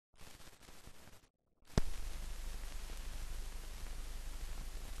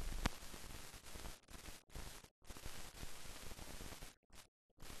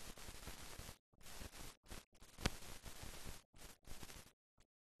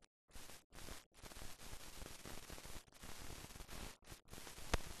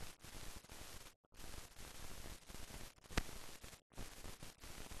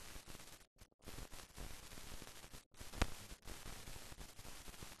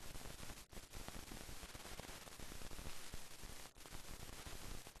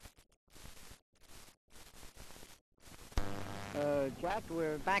Jack.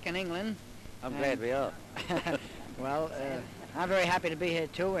 We're back in England. I'm glad we are. Well, I'm very happy to be here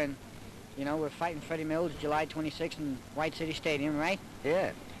too, and you know, we're fighting Freddie Mills July 26th in White City Stadium, right?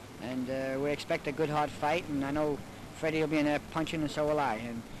 Yeah. And we expect a good hard fight, and I know Freddie will be in there punching, and so will I,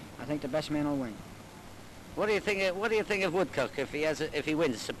 and I think the best man will win. What do you think? What do you think of Woodcock if he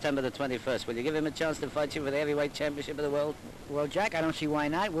wins September the 21st? Will you give him a chance to fight you for the heavyweight championship of the world? Well, Jack, I don't see why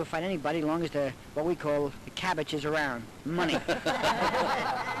not. We'll fight anybody as long as what we call the cabbage is around. Money.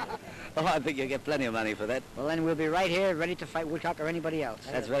 Oh, I think you'll get plenty of money for that. Well, then we'll be right here ready to fight Woodcock or anybody else.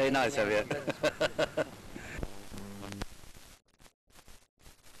 That's very nice of you.